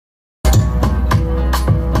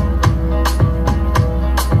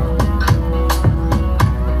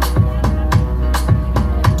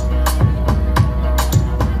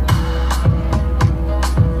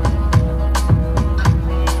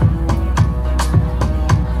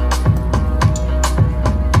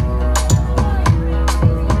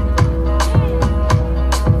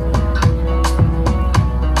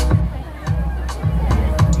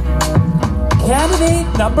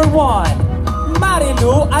number 1,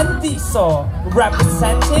 Marilu Andiso,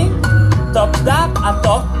 representing Tokdak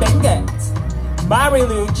Atok Benguet.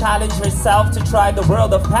 Marilu challenged herself to try the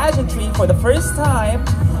world of pageantry for the first time,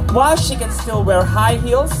 while she can still wear high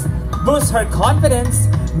heels, boost her confidence,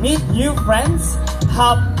 meet new friends,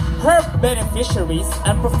 help her beneficiaries,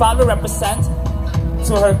 and profoundly represent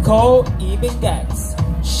to her co-Benguets.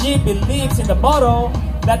 She believes in the motto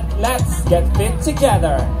that let's get fit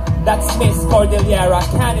together. That's Miss Cordillera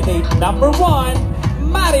candidate number 1,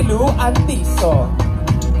 Marilu Andiso.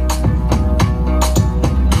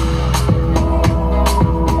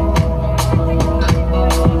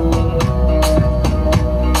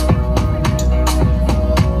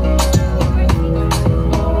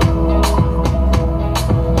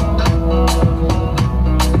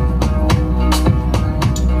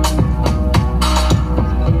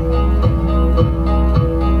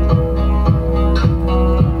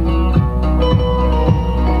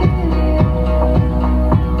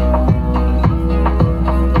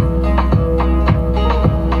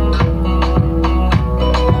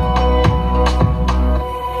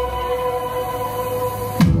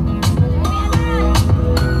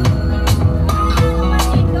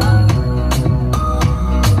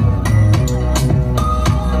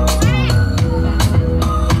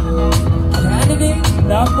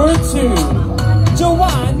 Number 2,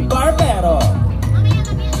 Joanne Barbero.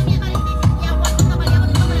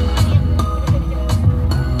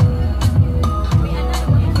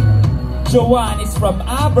 Joanne is from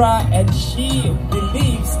Abra and she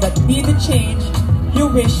believes that be the change you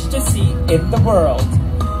wish to see in the world.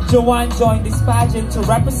 Joanne joined this pageant to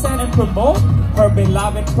represent and promote her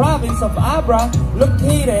beloved province of Abra,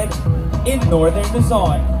 located in northern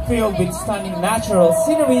Luzon, filled with stunning natural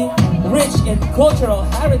scenery, rich in cultural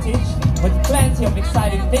heritage, with plenty of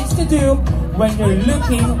exciting things to do when you're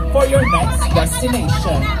looking for your next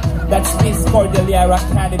destination. That's Miss Cordillera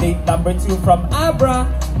candidate number 2 from Abra,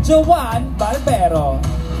 Joanne Barbero.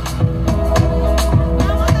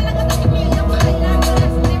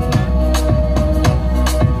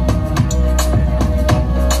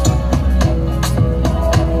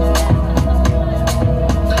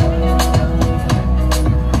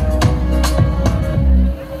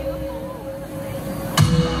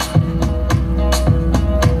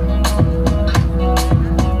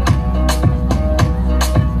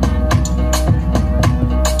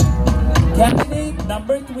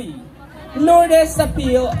 Number 3, Lourdes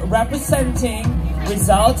Appeal, representing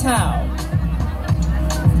Rizal Town.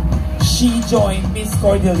 She joined Miss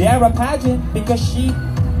Cordillera pageant because she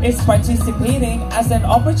is participating as an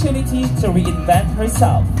opportunity to reinvent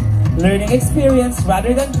herself, learning experience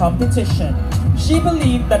rather than competition. She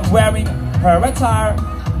believed that wearing her attire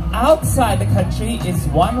outside the country is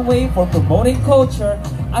one way for promoting culture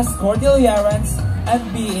as Cordillerans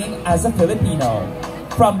and being as a Filipino.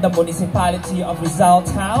 From the municipality of Rizal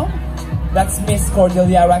Town, that's Miss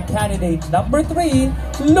Cordillera candidate number 3,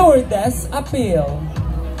 Lourdes Appeal.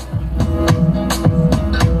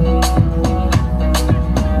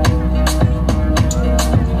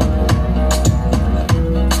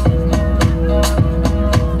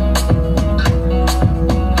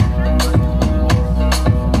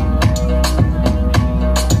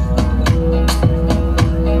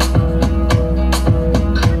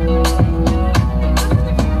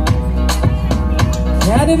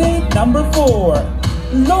 Candidate number 4,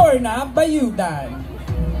 Lorna Bayudan.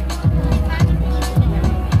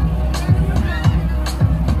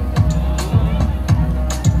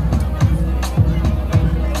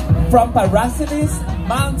 From Parasilis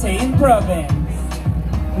Mountain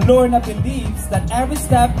Province, Lorna believes that every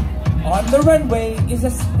step on the runway is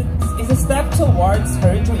a step towards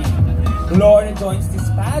her dream. Lorna joins this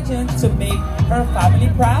pageant to make her family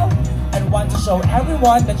proud and want to show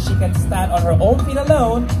everyone that she can stand on her own feet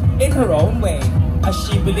alone in her own way, as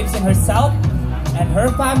she believes in herself and her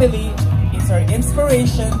family is her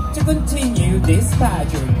inspiration to continue this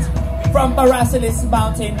pageant. From Parasilis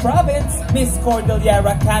Mountain Province, Miss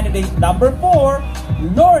Cordillera candidate number 4,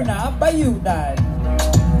 Lorna Bayudan.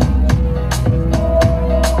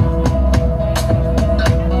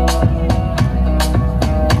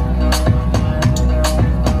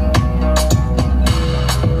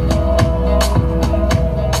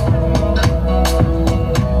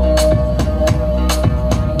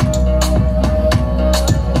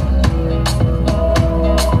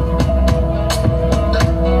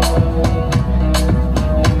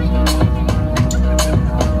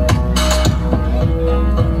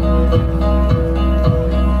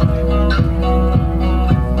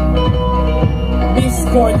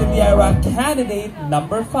 Cordillera candidate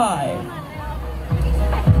number 5.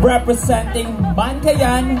 Representing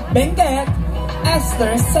Bankayan, Benguet,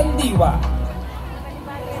 Esther Sandiwa.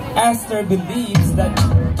 Esther believes that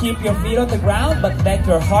keep your feet on the ground but let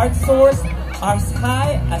your heart soar as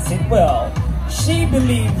high as it will. She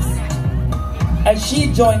believes and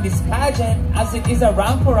she joined this pageant as it is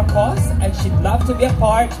around for a cause, and she'd love to be a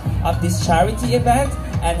part of this charity event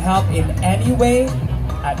and help in any way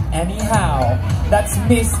and anyhow. That's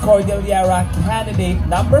Miss Cordillera candidate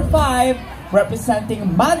number 5, representing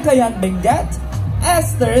Bankayan, Benguet,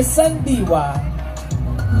 Esther Sandiwa.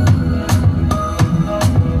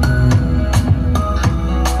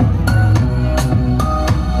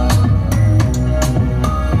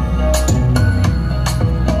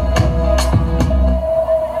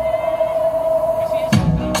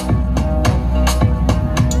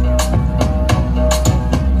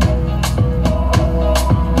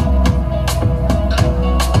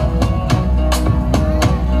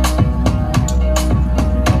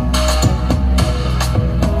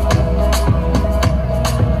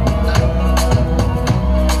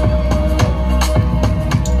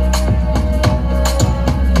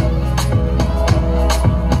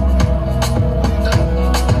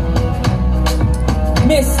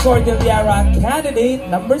 Cordillera candidate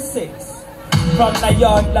number 6, from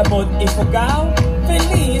Nayon, Labud, Ifugao,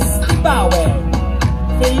 Feliz Ibawen.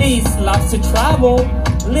 Feliz loves to travel,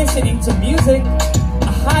 listening to music,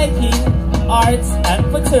 hiking, arts, and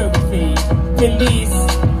photography. Feliz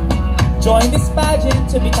joined this pageant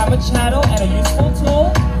to become a channel and a useful tool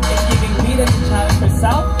in giving leaders to challenge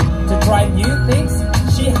herself to try new things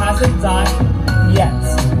she hasn't done yet.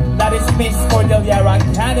 That is Miss Cordillera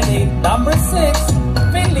candidate number 6,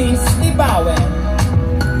 Feliz Ibawen.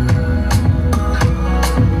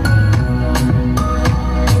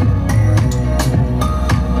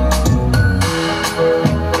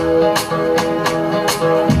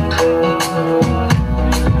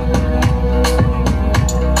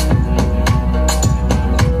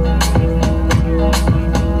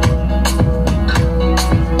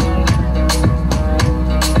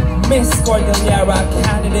 Miss Cordillera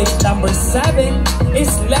candidate number 7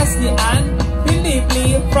 is Leslie Ann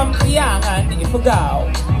from Triangan, Ifugao.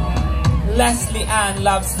 Leslie Ann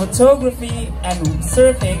loves photography and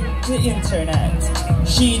surfing the internet.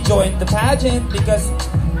 She joined the pageant because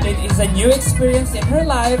it is a new experience in her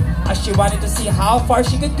life, as she wanted to see how far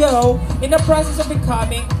she could go in the process of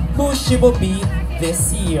becoming who she will be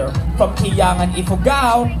this year. From Triangan,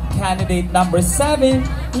 Ifugao, candidate number 7,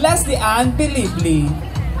 Leslie Ann Bilibli.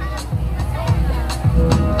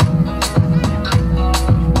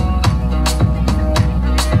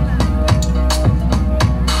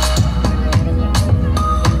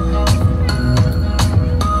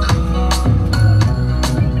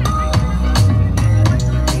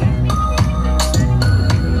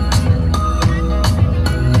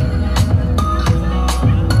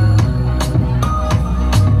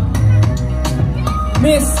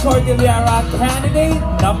 Miss Cordillera candidate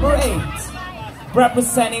number 8,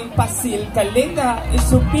 representing Pasil Kalinga, is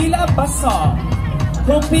Hupila Basong.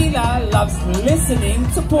 Hupila loves listening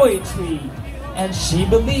to poetry, and she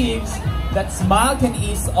believes that smile can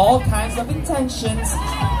ease all kinds of intentions,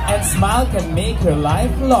 and smile can make her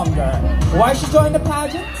life longer. Why she joined the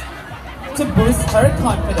pageant? To boost her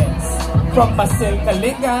confidence. From Pasil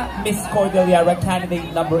Kalinga, Miss Cordillera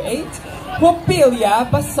candidate number 8, Hupila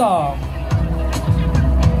Basong.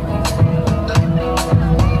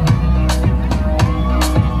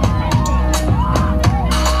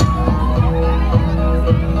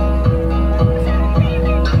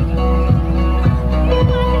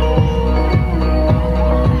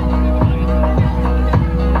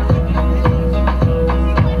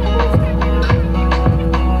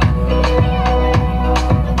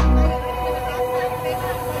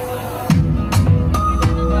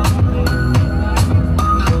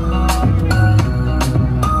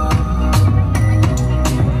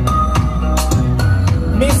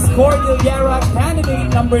 Cordillera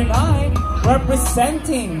candidate number 9,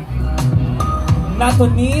 representing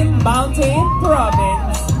Natonin Mountain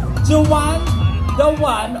Province, Joanne, the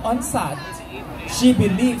one on Sat. She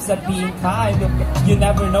believes that being kind, you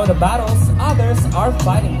never know the battles others are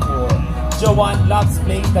fighting for. Joanne loves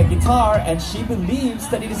playing the guitar, and she believes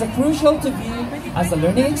that it is a crucial to view as a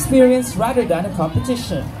learning experience rather than a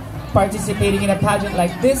competition. Participating in a pageant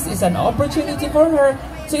like this is an opportunity for her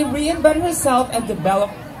to reinvent herself and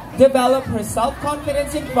develop her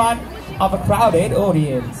self-confidence in front of a crowded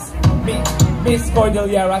audience. Miss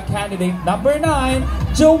Cordillera candidate number 9,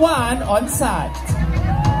 Joanne Onsat.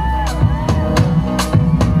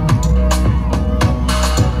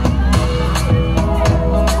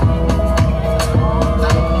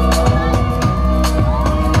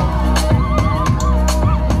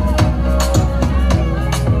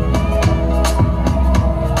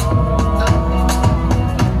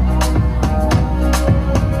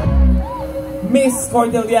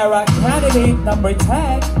 Cordillera candidate number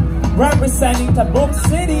 10, representing Tabuk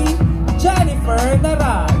City, Jennifer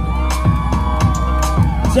Narag.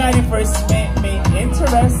 Jennifer's main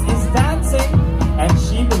interest is dancing, and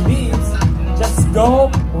she believes just go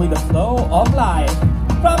with the flow of life.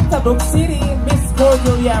 From Tabuk City, Miss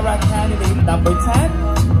Cordillera candidate number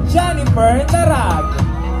 10, Jennifer Narag.